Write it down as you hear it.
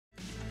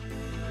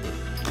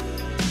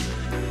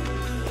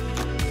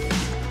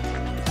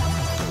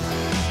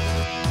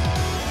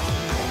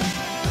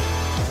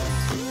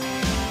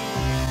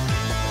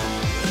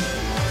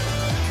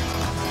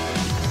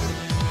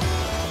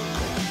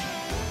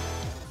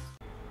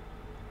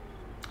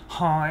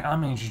Hi,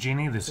 I'm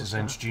EnchaJini, this is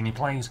EnchaJini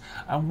Plays,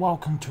 and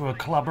welcome to a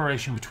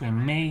collaboration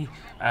between me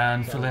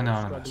and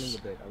Philinonimus.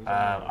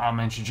 I'm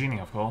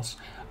EnchaJini, of course,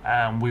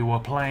 and we were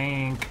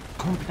playing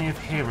Company of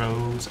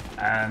Heroes,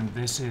 and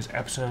this is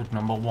episode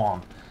number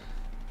 1.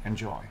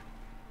 Enjoy.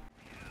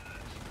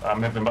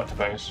 I'm moving back to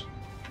base,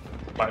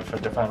 back for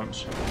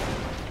defense.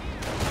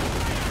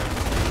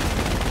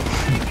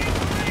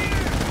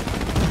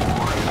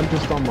 I'm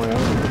just on my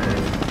own.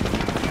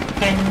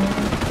 Ding!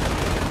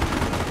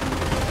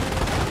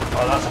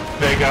 Oh, that's a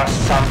big ass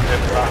sandpit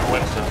for that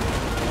Winston.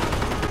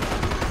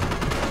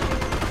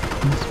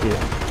 Must be a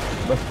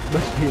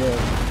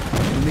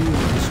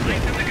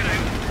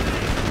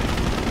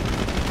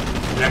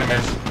The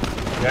enemies.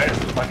 Yeah,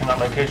 it's like in that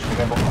location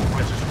again, but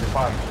Winston should be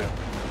fine too.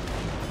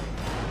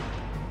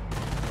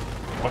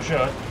 Or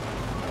should.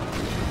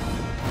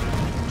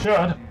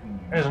 Should.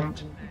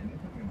 Isn't.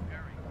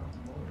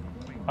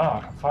 Oh, I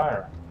can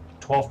fire.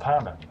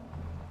 12-pounder.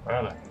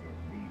 Really?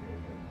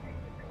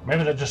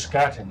 Maybe they're just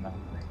scouting them.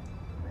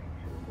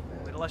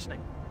 We're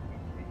listening.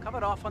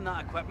 Cover off on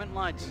that equipment,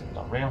 lads. Is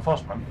that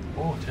reinforcement?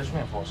 Oh, it is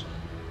reinforcement.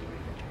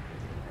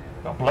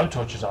 Got blow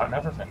torches out and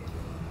everything.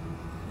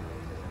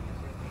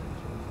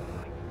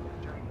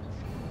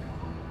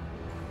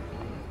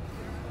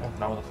 I don't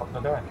know where the fuck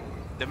they're going.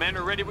 The men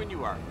are ready when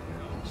you are.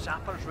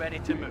 Sappers ready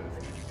to move.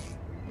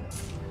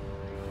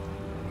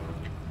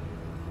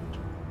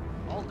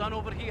 All done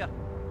over here.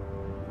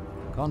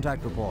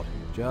 Contact report.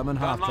 German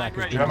half-track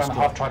has been German destroyed.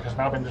 half-track has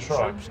now been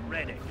destroyed. Troops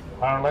ready.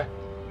 Apparently.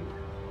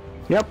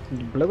 Yep,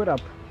 you blew it up.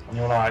 And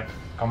you're like,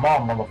 come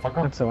on,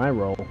 motherfucker. That's how I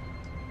roll.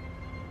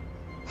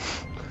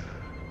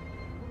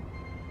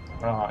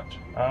 Right.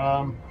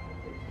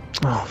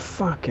 Oh,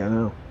 fuck, I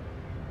know.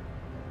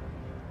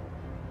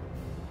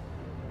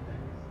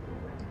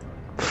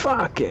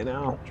 Fuck it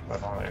now.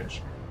 Better on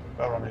these.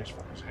 Better on these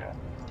fuckers here.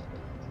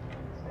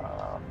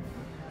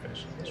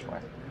 This way.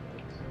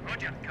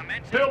 Roger,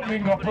 commence.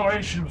 Building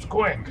operations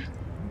going.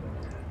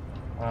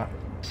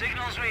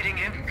 Signal's reading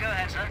him. Go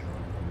ahead, sir.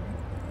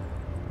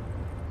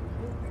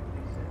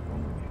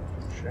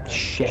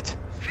 Shit.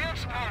 Field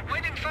support,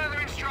 waiting further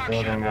instruction.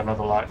 Building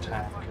another light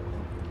tank.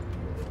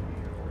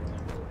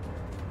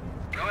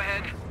 Go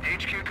ahead.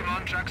 HQ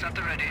command trucks at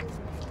the ready.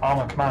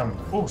 Armor command.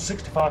 Oh,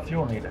 65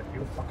 fuel needed.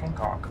 You fucking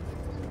cock.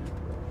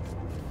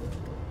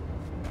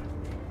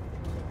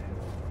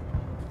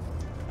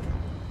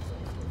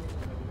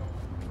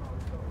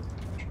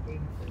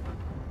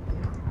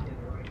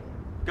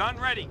 Gun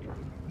ready.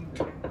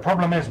 The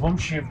problem is,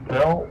 once you've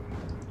built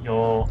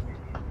your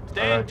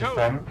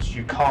defense,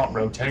 you can't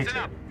rotate it.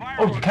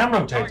 Oh, you can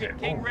rotate it.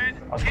 King Oh, Red.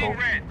 that's King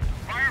cool. Red.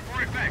 Fire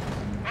for effect.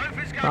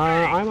 Both is gun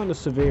ready. I'm on a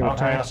severe Okay,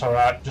 attack. that's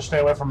alright. Just stay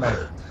away from me. Roll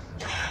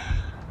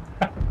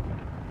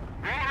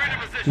ready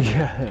position.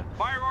 Yeah.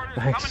 Fire orders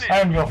Thanks. coming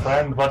in. I'm your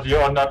friend, but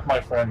you're not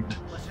my friend.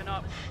 Listen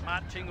up.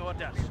 Marching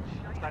orders.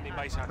 Standing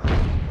by, sir.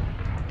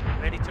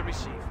 Ready to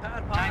receive.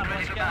 Tank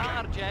ready for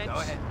battle. Gents. Go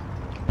ahead.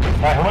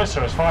 My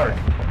howitzer is firing.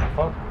 What the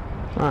fuck?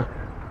 Ah.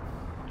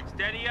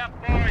 Steady up,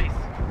 boys.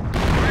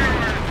 Fire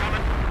orders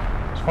coming.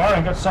 It's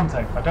firing at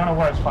something. I don't know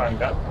where it's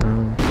firing at.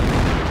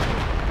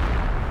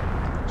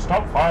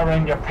 Stop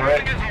firing, you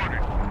prick. Everything is ordered.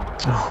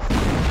 Oh,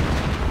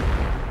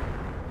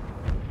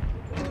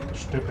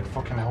 Stupid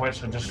fucking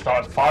howitzer just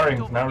started firing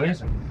for no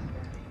reason.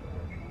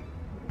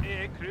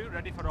 AA crew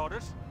ready for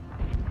orders.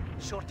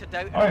 Sorted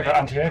out. Oh, you got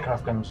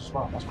anti-aircraft guns as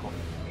well. That's cool.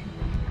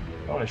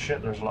 Holy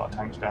shit, there's a lot of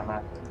tanks down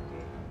there.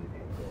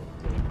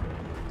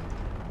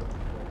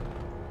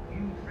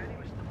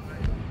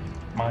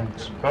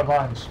 Mines. Good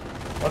mines.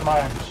 Good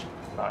mines.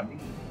 Right.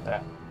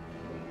 There.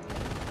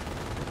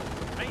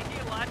 Right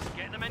here, lads.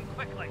 Get them in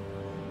quickly.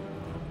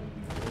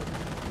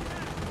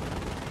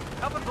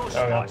 Cover those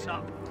Oh, yeah. spots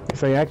up.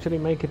 if they actually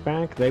make it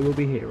back, they will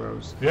be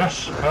heroes.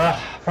 Yes.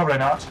 Probably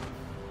not.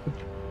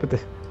 But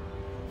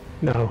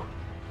no.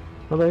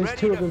 Well, there's Ready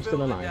two to of them fill still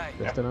the alive. day.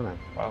 They're Yep. still alive.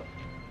 Well,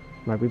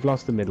 Right, we've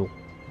lost the middle.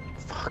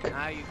 Fuck.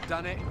 Now you've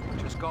done it.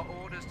 Just got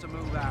orders to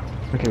move out.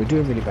 Okay, we're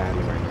doing really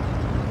badly right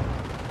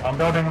now. I'm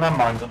building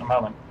landmines at the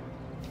moment.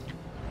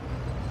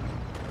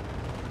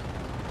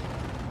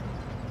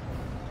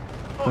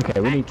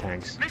 Okay, we need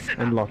tanks. Listen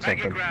And up. lots of Make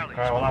it them. growly.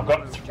 Okay, well I've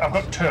got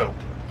 2.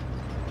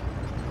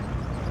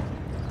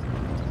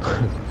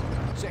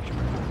 Section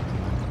report.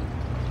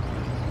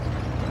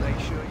 Make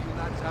sure you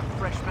lads have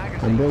fresh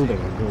magazines. I'm building.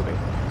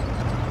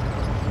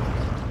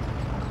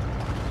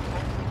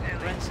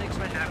 Red 6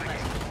 ready for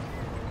this.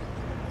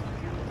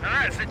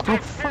 That's a Oh,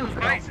 tough fuck move,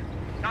 off. mate.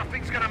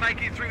 Nothing's gonna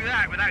make it through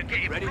that without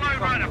getting Ready to blown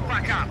right the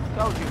fucking fuck up.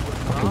 Told you it was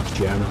Fucking fast.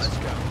 Germans. Let's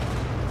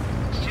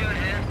go. Stuart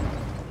here.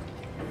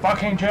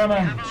 Fucking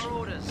Germans! Have our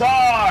orders.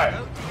 Die!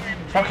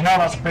 Fucking hell,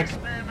 that's a big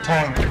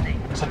tank.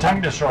 It's a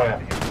tank destroyer.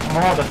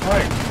 More of the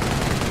 3.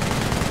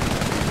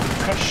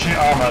 It's got shit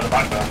armor at the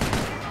back there.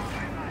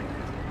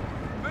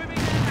 Moving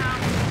in now.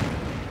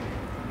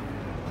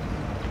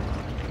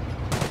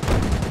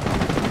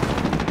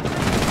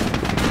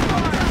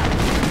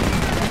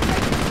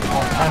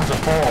 Oh, Panzer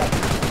IV.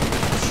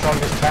 The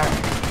strongest tank.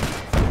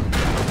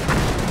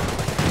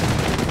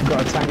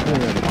 got a tank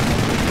coming over.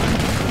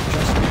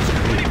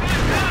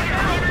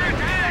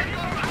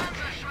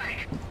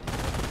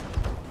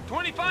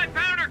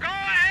 25-pounder, go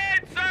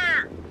ahead,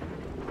 sir!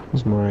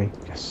 Where's my...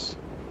 Yes.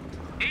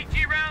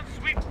 HE round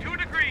sweep 2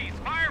 degrees.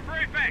 Fire for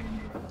effect.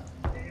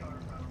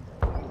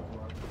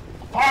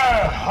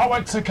 Fire!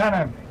 Howitzer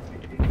cannon!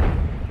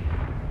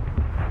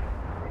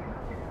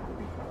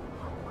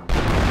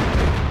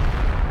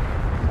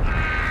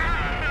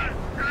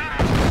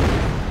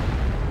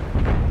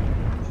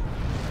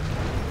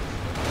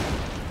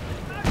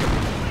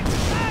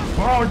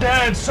 Oh,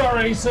 dead!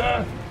 Sorry,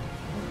 sir!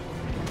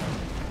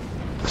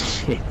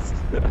 Shit.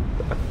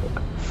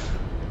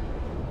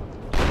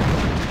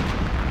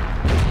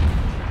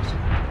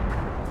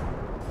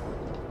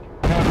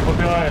 Would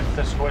be like if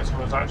this howitzer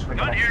was actually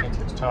going to hit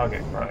its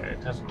target, right?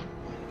 It doesn't.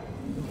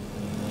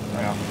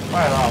 Hang on.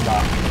 Fire on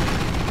that.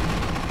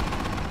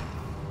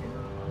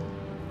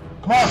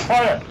 Come on,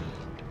 fire!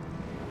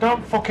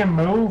 Don't fucking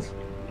move!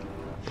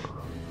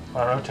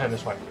 Alright, rotate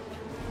this way.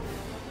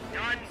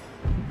 Done.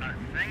 A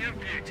thing of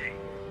beauty.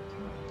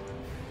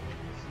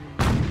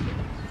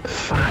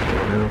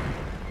 Fucking hell.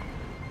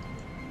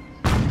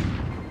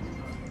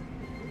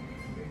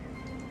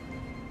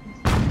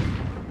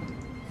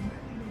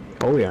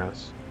 Oh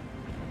yes.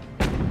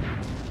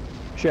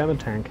 German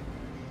tank.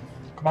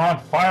 Come on,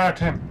 fire at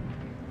him!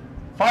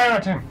 Fire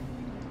at him!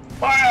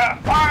 Fire!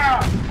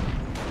 Fire!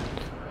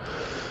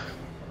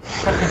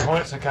 Fucking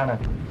howitzer cannon.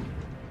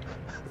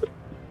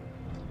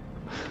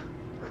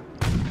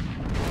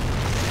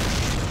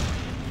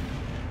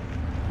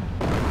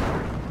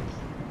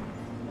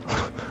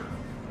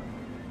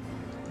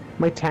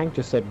 My tank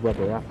just said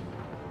rubber up.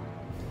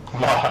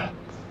 What?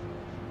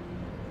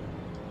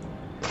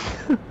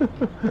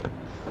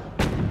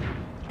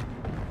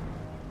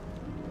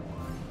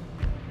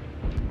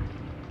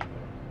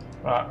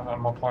 Right,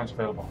 more points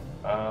available.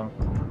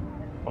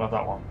 We'll have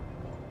that one.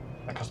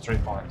 That costs 3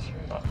 points.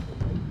 But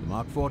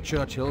Mark IV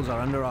Churchills are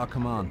under our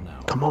command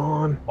now. Come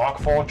on. Mark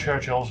IV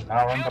Churchills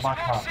now under my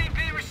command.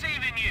 CP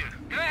receiving you.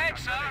 Go ahead,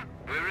 sir.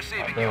 We're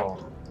receiving you.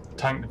 Build.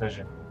 Tank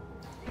division.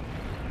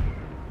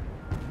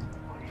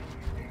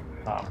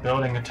 Right, I'm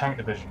building a tank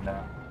division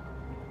now.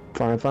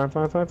 Fire, fire,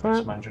 fire, fire, fire.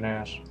 Some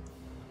engineers.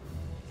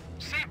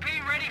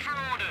 CP ready for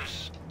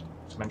orders.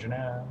 Some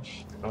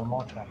engineers. Build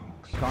more tanks.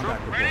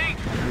 Contact report. Ready?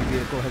 Enemy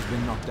vehicle has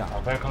been knocked Our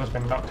out. vehicle has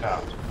been knocked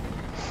out.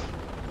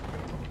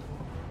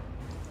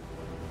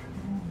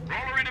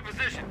 Roller into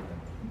position.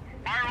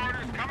 Fire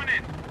orders coming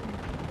in.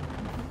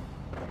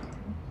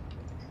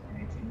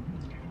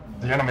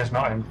 The enemy's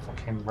not in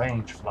fucking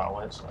range for that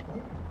howitzer.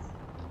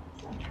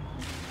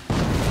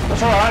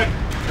 That's alright!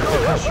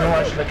 Because you're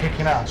actually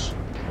kicking ass.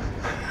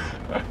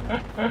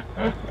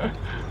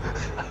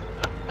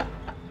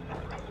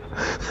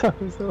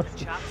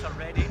 Chaps are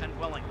ready and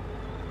willing.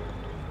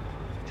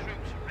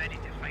 Troops ready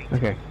to fight.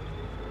 Okay.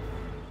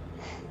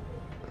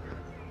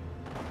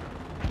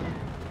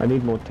 I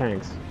need more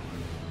tanks.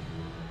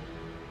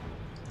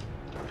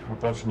 We've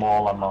got some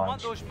more Want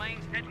landmines. those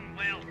mines hidden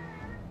well.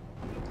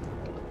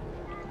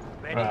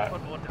 Ready Right. for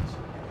orders.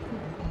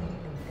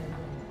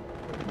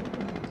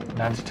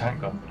 An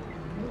anti-tank gun.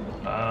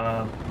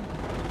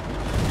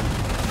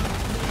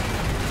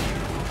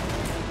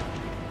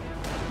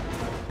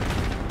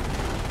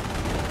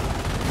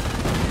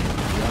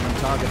 German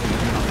target has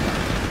been knocked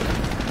out.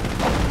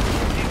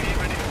 CP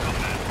ready for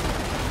combat.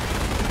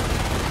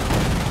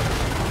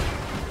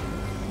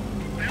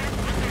 Build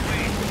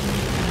underway.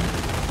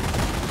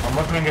 I'm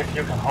wondering if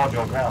you can hold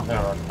your ground there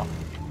or not.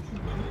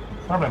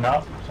 Probably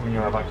not. Some of you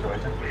are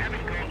evacuated. We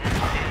haven't got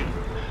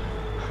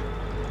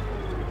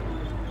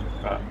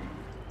Right.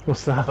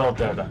 What's that? Build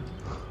there then.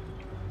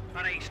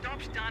 Alright,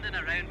 stop standing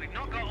around. We've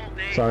not got all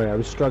day. Sorry, I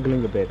was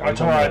struggling a bit. I It's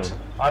don't alright. know.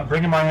 I'm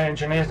bringing my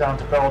engineers down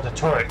to build a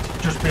turret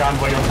just behind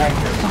where your tank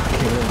is. Fucking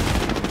hell.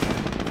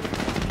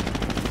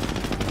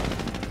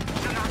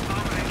 Send that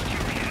armor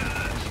HQ here.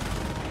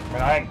 I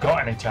mean, I ain't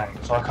got any tank,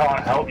 so I can't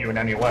help you in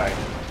any way.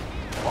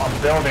 But I'm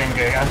building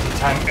a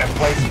anti-tank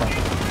emplacement.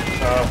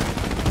 So,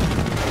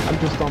 I'm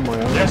just on my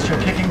own. yes,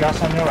 you're kicking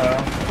us on your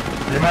own.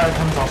 The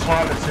Americans are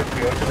slightly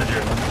superior to the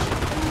Germans.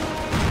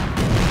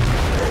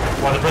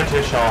 Well, the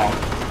British are.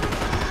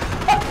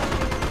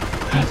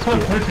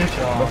 The British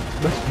are.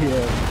 Must be a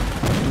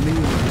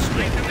mean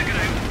Right in the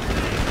ground.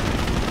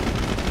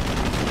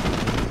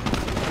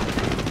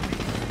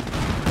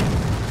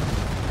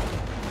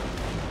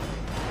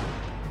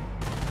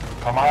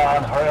 Come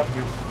on, hurry up,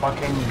 you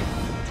fucking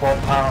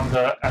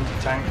 12-pounder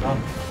anti-tank gun.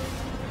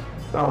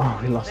 Oh,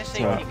 we lost This the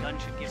turret. safety gun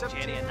should give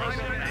Jerry a nice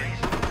surprise.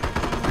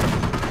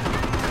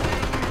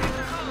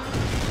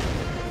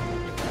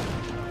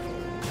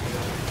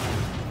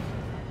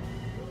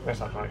 Where's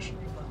that direction?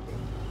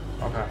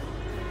 Okay.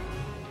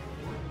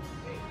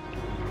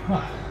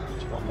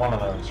 Just got one of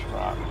those,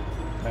 right.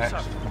 Next,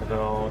 I'm gonna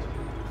build.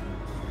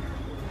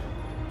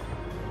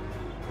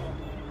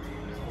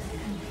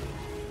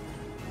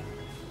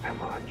 How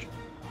much?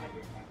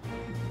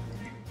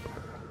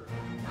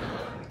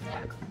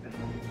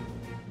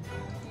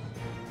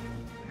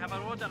 We have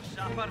our orders,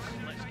 Sapper. choppers.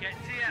 Let's get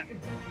to it.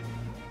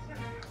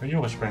 Who are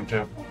you whispering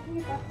to?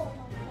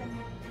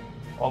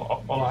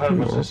 All I heard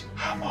was this.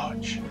 How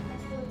much?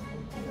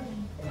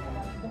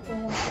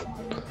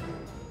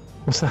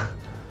 What's that?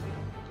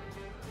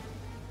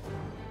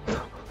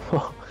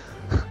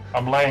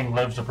 I'm laying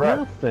loaves of bread.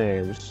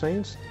 Nothing.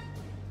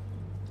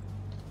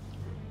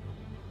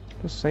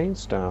 Just saying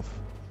stuff.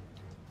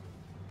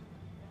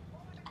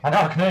 I know,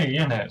 I can hear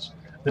you units.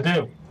 They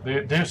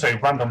do say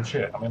random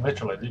shit. I mean,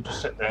 literally, they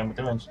just sit there and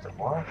doing stuff.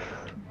 What?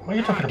 What are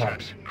you talking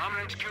about? Armor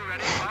HQ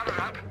ready.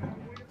 Fire up.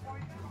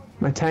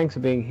 My tanks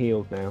are being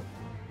healed now.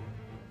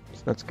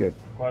 So that's good.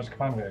 Where's the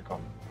command vehicle?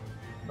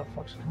 What the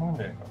fuck's the command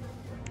vehicle?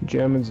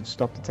 Germans have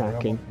stopped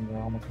attacking.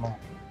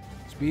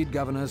 Speed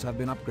governors have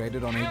been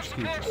upgraded on HQ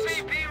trucks.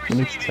 We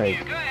need to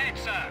take Go ahead,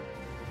 sir.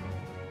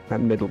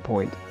 that middle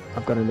point.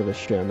 I've got another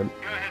Sherman.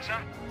 Go ahead, sir.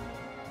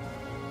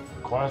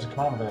 Requires a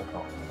command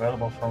vehicle.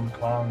 Available from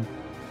command.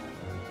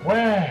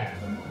 Where?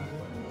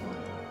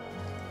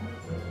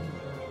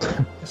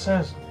 It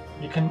says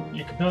you can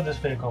build this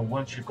vehicle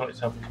once you've got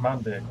yourself a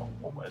command vehicle.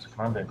 Oh, where's a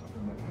command vehicle?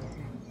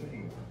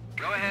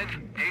 Go ahead.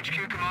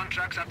 HQ command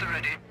trucks at the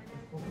ready.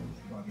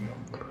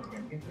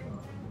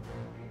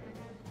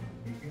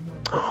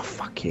 Oh,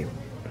 fuck you.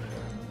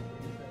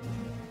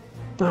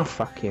 Oh,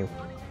 fuck you.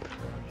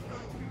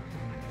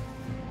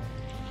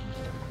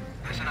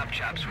 Listen up,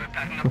 chaps. We're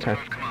packing up to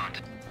move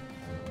command.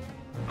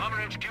 Armor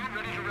HQ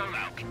ready to roll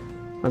out.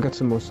 I've got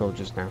some more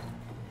soldiers now.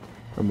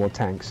 And more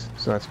tanks,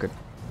 so that's good.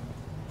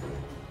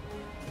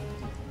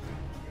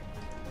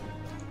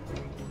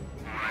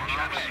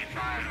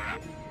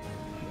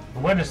 The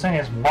weirdest thing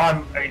is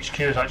one HQ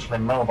is actually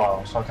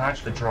mobile, so I can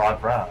actually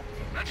drive around.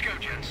 Let's go,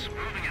 gents.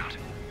 Moving out.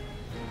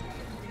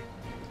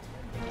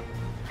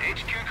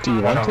 HQ Do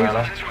you want to?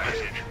 Really.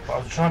 But I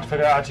was trying to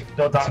figure out how to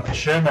build that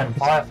Sherman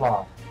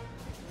Firefly.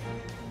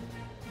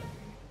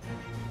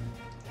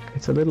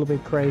 It's a little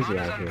bit crazy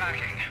out here.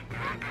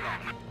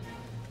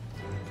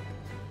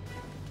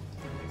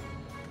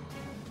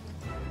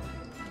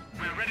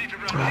 We're ready to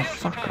roll. Oh,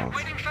 fuck off.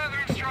 Waiting further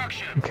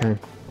instruction. Okay.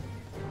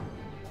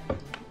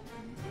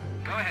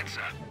 Go ahead,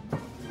 sir.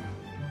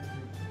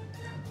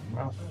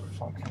 Well,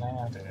 fucking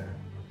idea.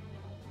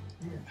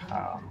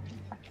 How?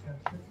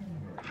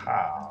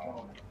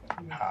 How?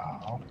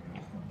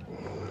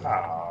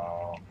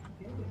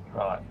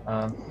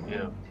 Right,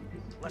 you.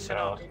 Listen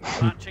up.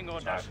 Marching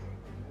orders.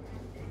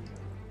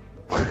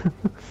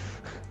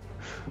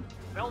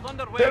 Build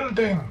underway.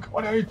 Building!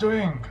 What are you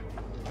doing?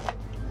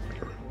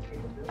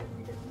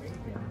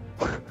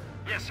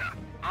 Yes, sir.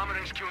 Armor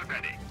HQ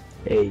ready.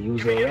 Hey,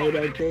 use a right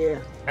out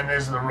there. And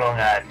there's the wrong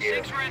idea.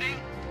 6 ready.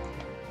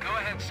 Go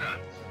ahead, sir.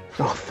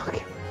 Oh, fuck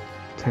it.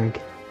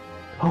 Tank.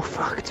 Oh,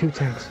 fuck. 2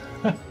 tanks.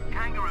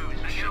 Kangaroos,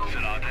 fuel.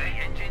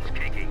 Engines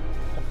kicking.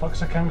 The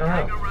fuck's a kangaroo?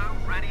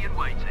 Kangaroo ready and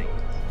waiting.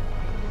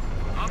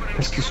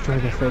 Let's destroy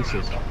their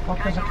faces. What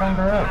is a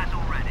kangaroo?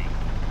 Battle ready.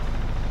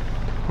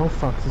 Oh,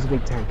 fuck. There's a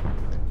big tank.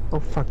 Oh,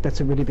 fuck.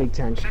 That's a really big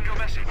tank. Send your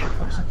message.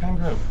 What's a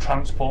kangaroo?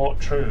 Transport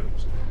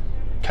troops.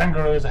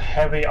 Kangaroo is a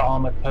heavy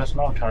armoured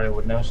personnel carrier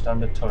with no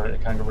standard turret.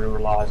 The kangaroo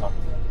relies on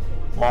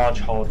large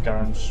hold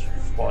gun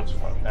squads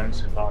for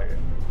offensive value.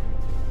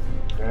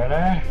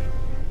 Really?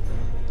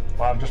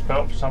 Well, I've just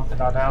built something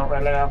I don't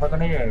really ever going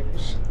to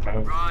use.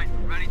 No. Right,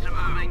 ready to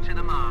moving to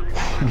the mark.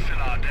 Fill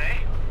our day.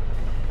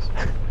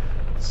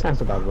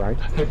 Sounds about right.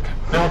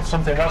 Build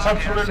something that's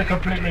absolutely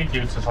completely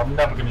useless. I'm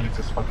never going to use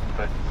this fucking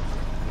thing.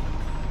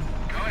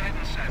 Go ahead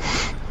and send.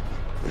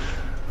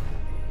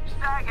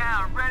 Stag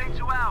out, ready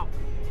to help.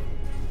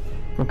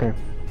 Okay.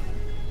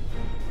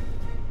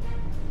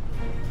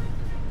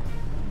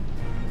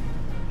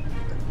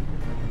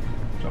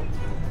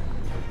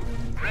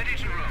 Ready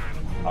to roll.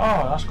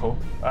 Oh, that's cool.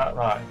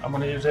 Right, I'm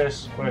going to use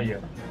this. Where are you?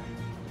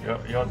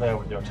 You're there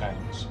with your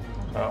tanks.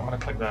 So I'm going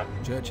to click there.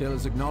 Churchill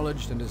is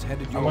acknowledged and is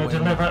headed your I'm way. going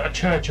to deliver a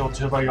Churchill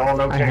to your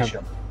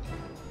location.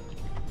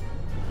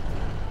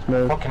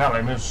 No. Fucking hell,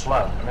 it moves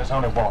slow, and there's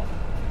only one.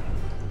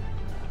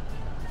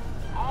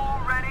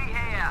 All ready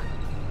here.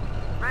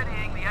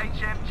 Readying the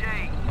HMG.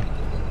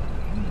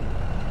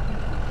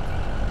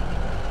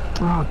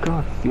 Oh,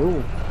 God.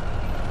 Fuel.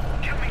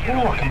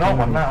 Oh, I can build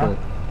one now.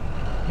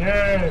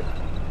 Yay!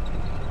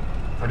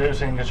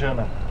 Producing a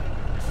Sherman.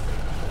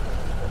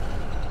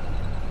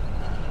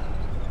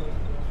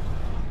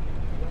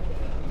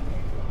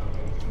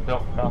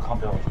 Built. No, I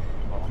can't build.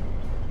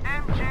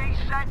 MG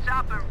set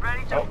up and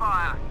ready to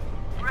fire.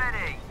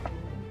 Ready.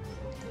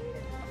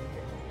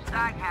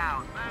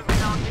 Staghound,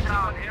 moving on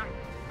target.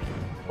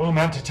 Oh,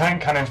 my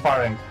anti-tank cannon's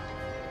firing.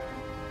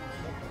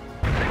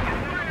 Boom!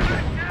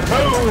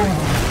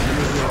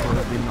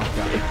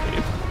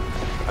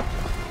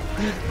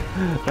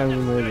 That was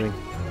amazing.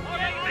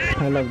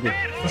 I loved it.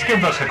 This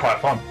game's actually quite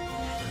fun.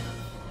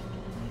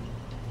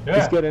 Yeah.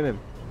 Let's get in him.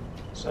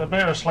 It's a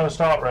bit of a slow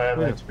start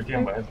really to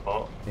begin with,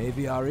 but...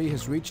 AVRE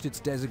has reached its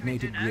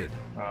designated grid.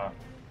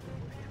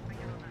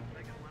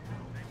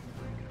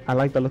 I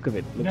like the look of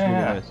it. Looks really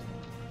Yeah. nice.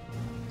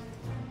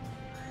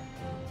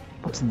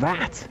 What's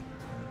that?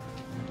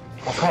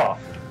 A car.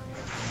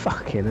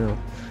 Fucking hell.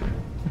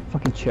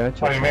 Fucking church.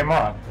 Oh, you mean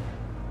mine?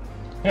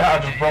 Yeah, I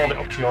just rolled it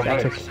up to your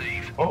base.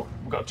 Oh,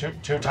 we've got two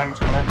tanks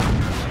coming.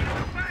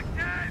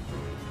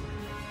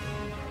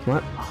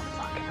 What? Oh,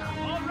 fucking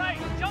hell. All right,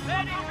 jump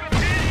head into a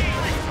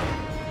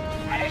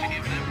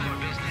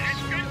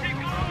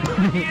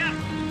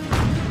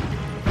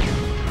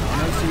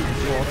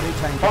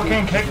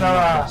Fucking kick their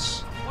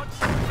ass!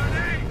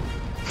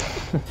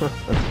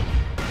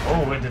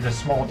 Oh, we did a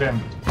small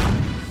dim.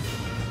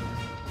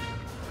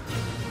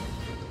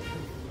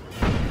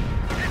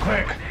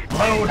 Quick,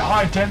 load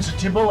high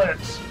density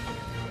bullets!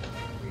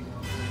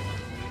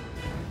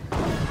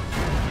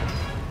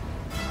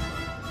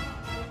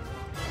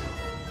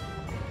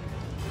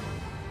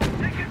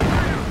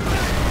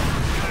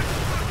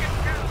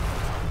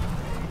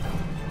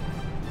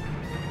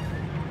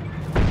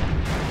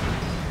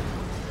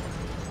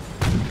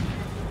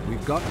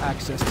 We've got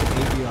access to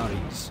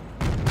APREs.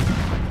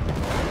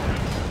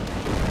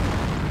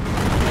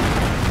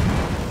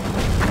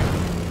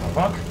 Oh,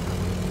 fuck.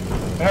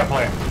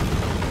 Airplane.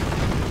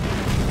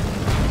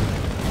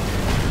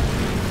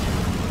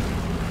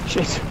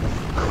 Shit.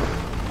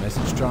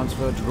 Message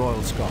transferred to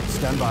Royal Scot.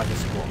 Stand by for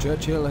support.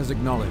 Churchill has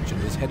acknowledged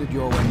and is headed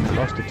your way now.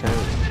 Lost a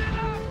town.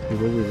 He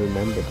will be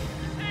remembered.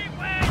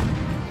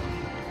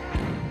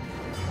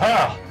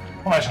 Ah!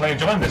 I'm actually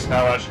enjoying this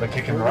now, actually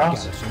kicking their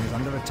ass. Garrison is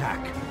under attack.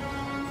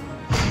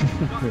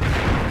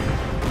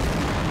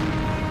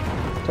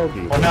 Told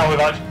you. Well, now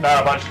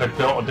I've actually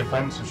built a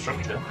defensive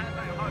structure.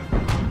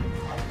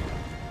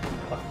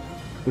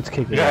 Let's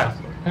kick the Yeah,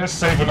 ass. it's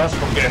saving us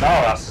from getting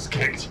our asses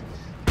kicked.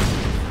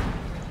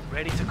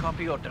 Ready to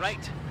copy orders.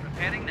 Right,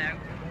 preparing now.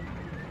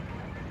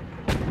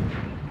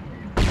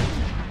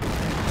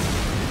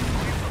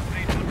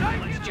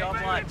 Nice job,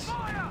 lads.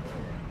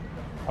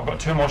 I've got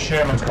 2 more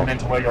Shermans coming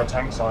into where your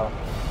tanks are.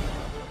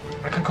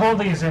 I can call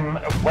these in,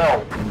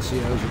 well,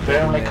 NCOs they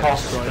only reporting they have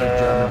cost destroyed a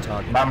German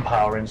target.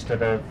 manpower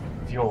instead of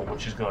fuel,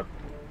 which is good.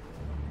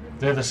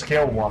 They're the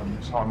skill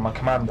ones on my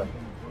commander.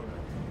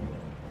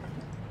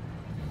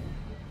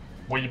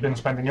 What you been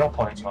spending your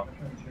points on,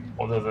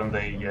 other than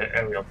the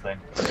aerial thing?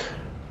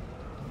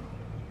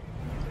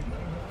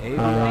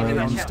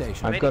 AVR on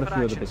station. I've got a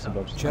few other bits and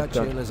bobs. I've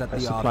Churchill got is at a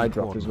the supply Army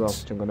drop as well,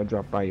 coordinates. which I'm going to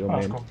drop by your Oh,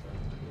 that's men. cool.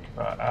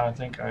 I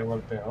think I will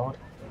build.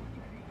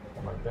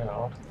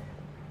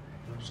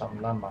 Some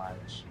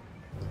landmines.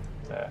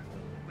 There.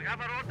 We have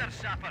our orders,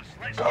 sappers.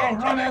 Let's Go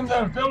get run to in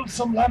there, build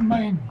some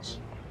landmines!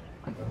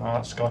 Oh,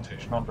 that's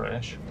Scottish, not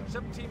British.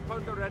 17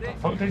 pounder ready. The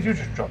fuck did you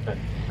just drop in?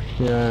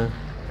 Yeah.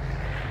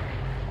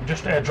 You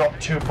just airdropped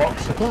 2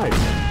 boxes. Supplies.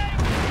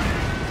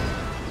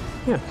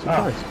 Yeah,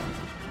 supplies.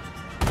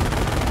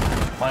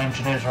 My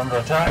engineers are under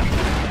attack,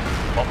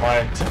 but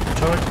my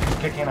turret is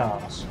kicking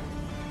ass.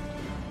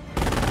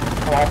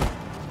 Come on.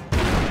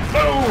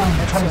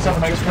 Boom!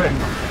 27 XP!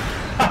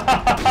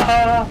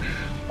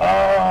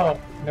 Oh,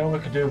 no, we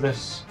could do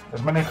this.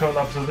 As many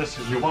collabs of this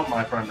as you want,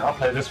 my friend. I'll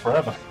play this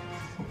forever.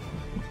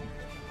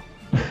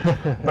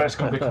 But it's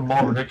going to become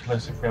more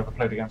ridiculous if we ever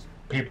played against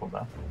people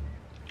then.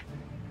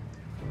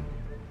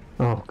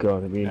 Oh god,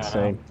 it'd be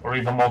insane. Or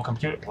even more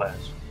computer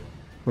players.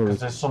 Because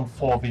there's some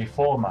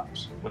 4v4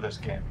 maps with this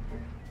game.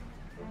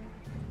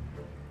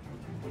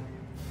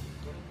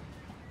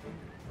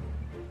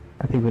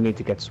 I think we need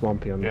to get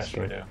swampy on this Yes,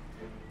 game. we do.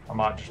 I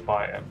might just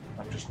buy it.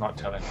 I'm just not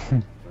telling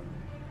you.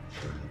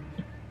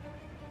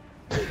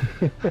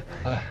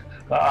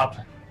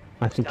 That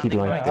I think he'd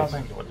like I this.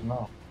 think he would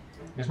know.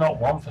 He's not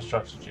one for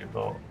strategy,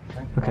 but I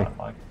think he Okay. might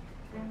like.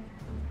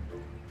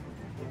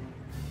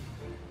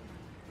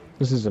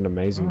 This is an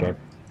amazing game.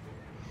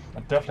 I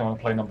definitely want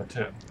to play number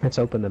 2. Let's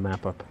open the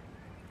map up.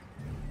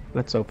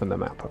 Let's open the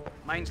map up.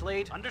 Mines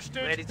laid.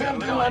 Understood. Ready to Build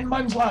move the on.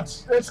 landmines,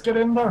 lads! Let's get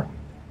in there!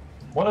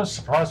 What a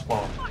surprise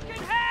ball.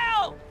 Fucking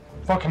hell!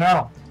 Fucking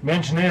hell. My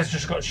engineers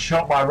just got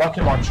shot by a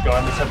rocket launch guy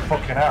and they said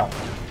fucking hell.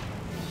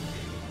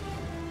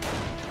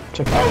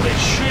 Check it out. Holy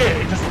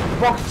shit! It just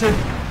rocketed.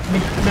 My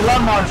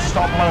landmines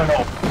stopped blowing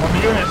up when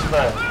the units are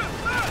there.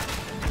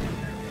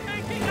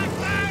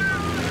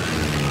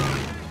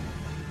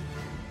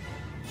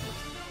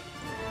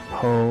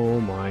 Oh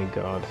my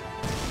god.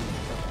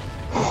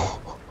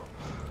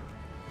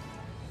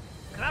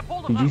 Grab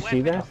hold of Did that you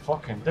see weapon. I that?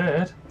 fucking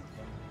did.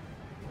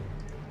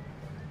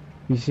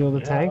 You see all the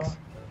Yeah. tanks?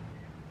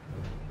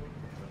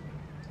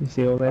 You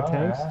see all their Oh,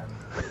 tanks? yeah.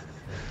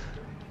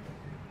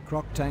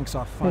 Croc tanks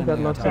are got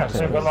finally lots at of our Yeah, so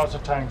we've got tanks. lots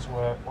of tanks.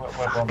 We're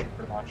done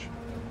pretty much.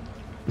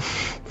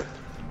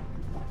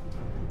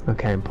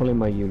 Okay, I'm pulling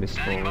my units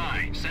Standing forward.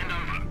 by. Send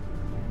over.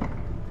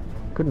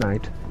 Good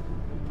night.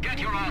 Get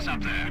your ass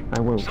up there. I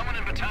will. Someone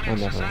in I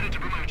battalion's never. decided to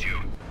promote you.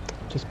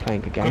 Just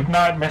playing a Good game.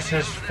 night,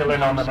 Mrs.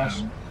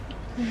 Philinonimus.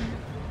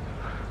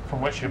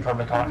 From which you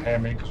probably can't hear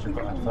me because you've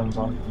got headphones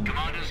on.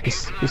 Commanders, He keep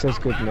says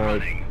up good and night,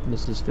 running.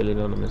 Mrs.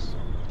 Philinonimus.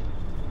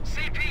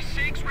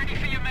 CP6 ready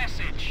for your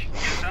message.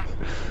 Yes, sir.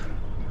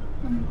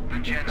 The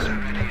jets are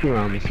ready. You're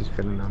on, Mrs.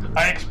 Philinonimus.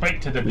 I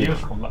expected abuse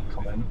from that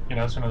comment. You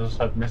know, as soon as I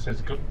said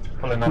Mrs.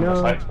 Philinonimus,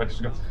 No. I expected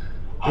to go, If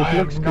I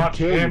looks am could not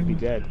kill, you'd be him.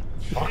 dead.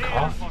 Fuck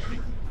off.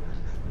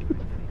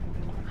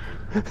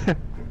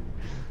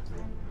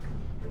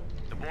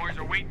 boys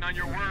are waiting on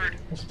your word.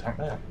 There's a tank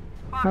there.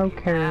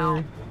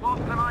 Okay. What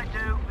can I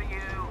do for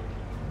you?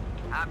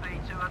 Happy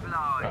to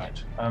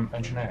oblige. Right,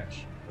 engineers.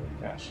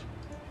 Yes.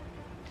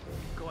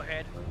 Go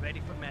ahead,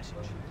 ready for message.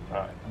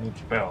 Right, I need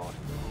to build.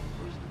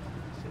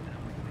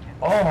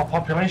 Oh, my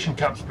population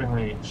cap's been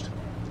reached.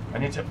 I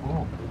need to.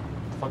 Ooh,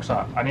 what the fuck's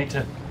that? I need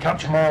to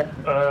capture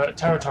more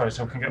territory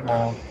so we can get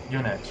more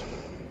units.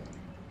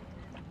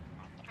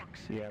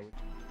 Yeah.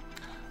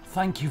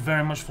 Thank you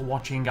very much for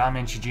watching. I'm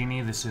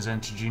EnchaJini, this is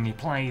EnchaJini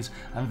Plays,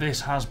 and this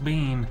has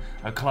been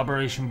a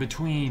collaboration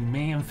between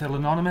me and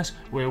Philinonimus,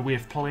 where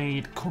we've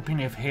played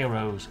Company of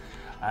Heroes,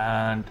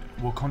 and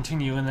we'll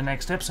continue in the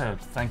next episode.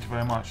 Thank you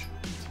very much.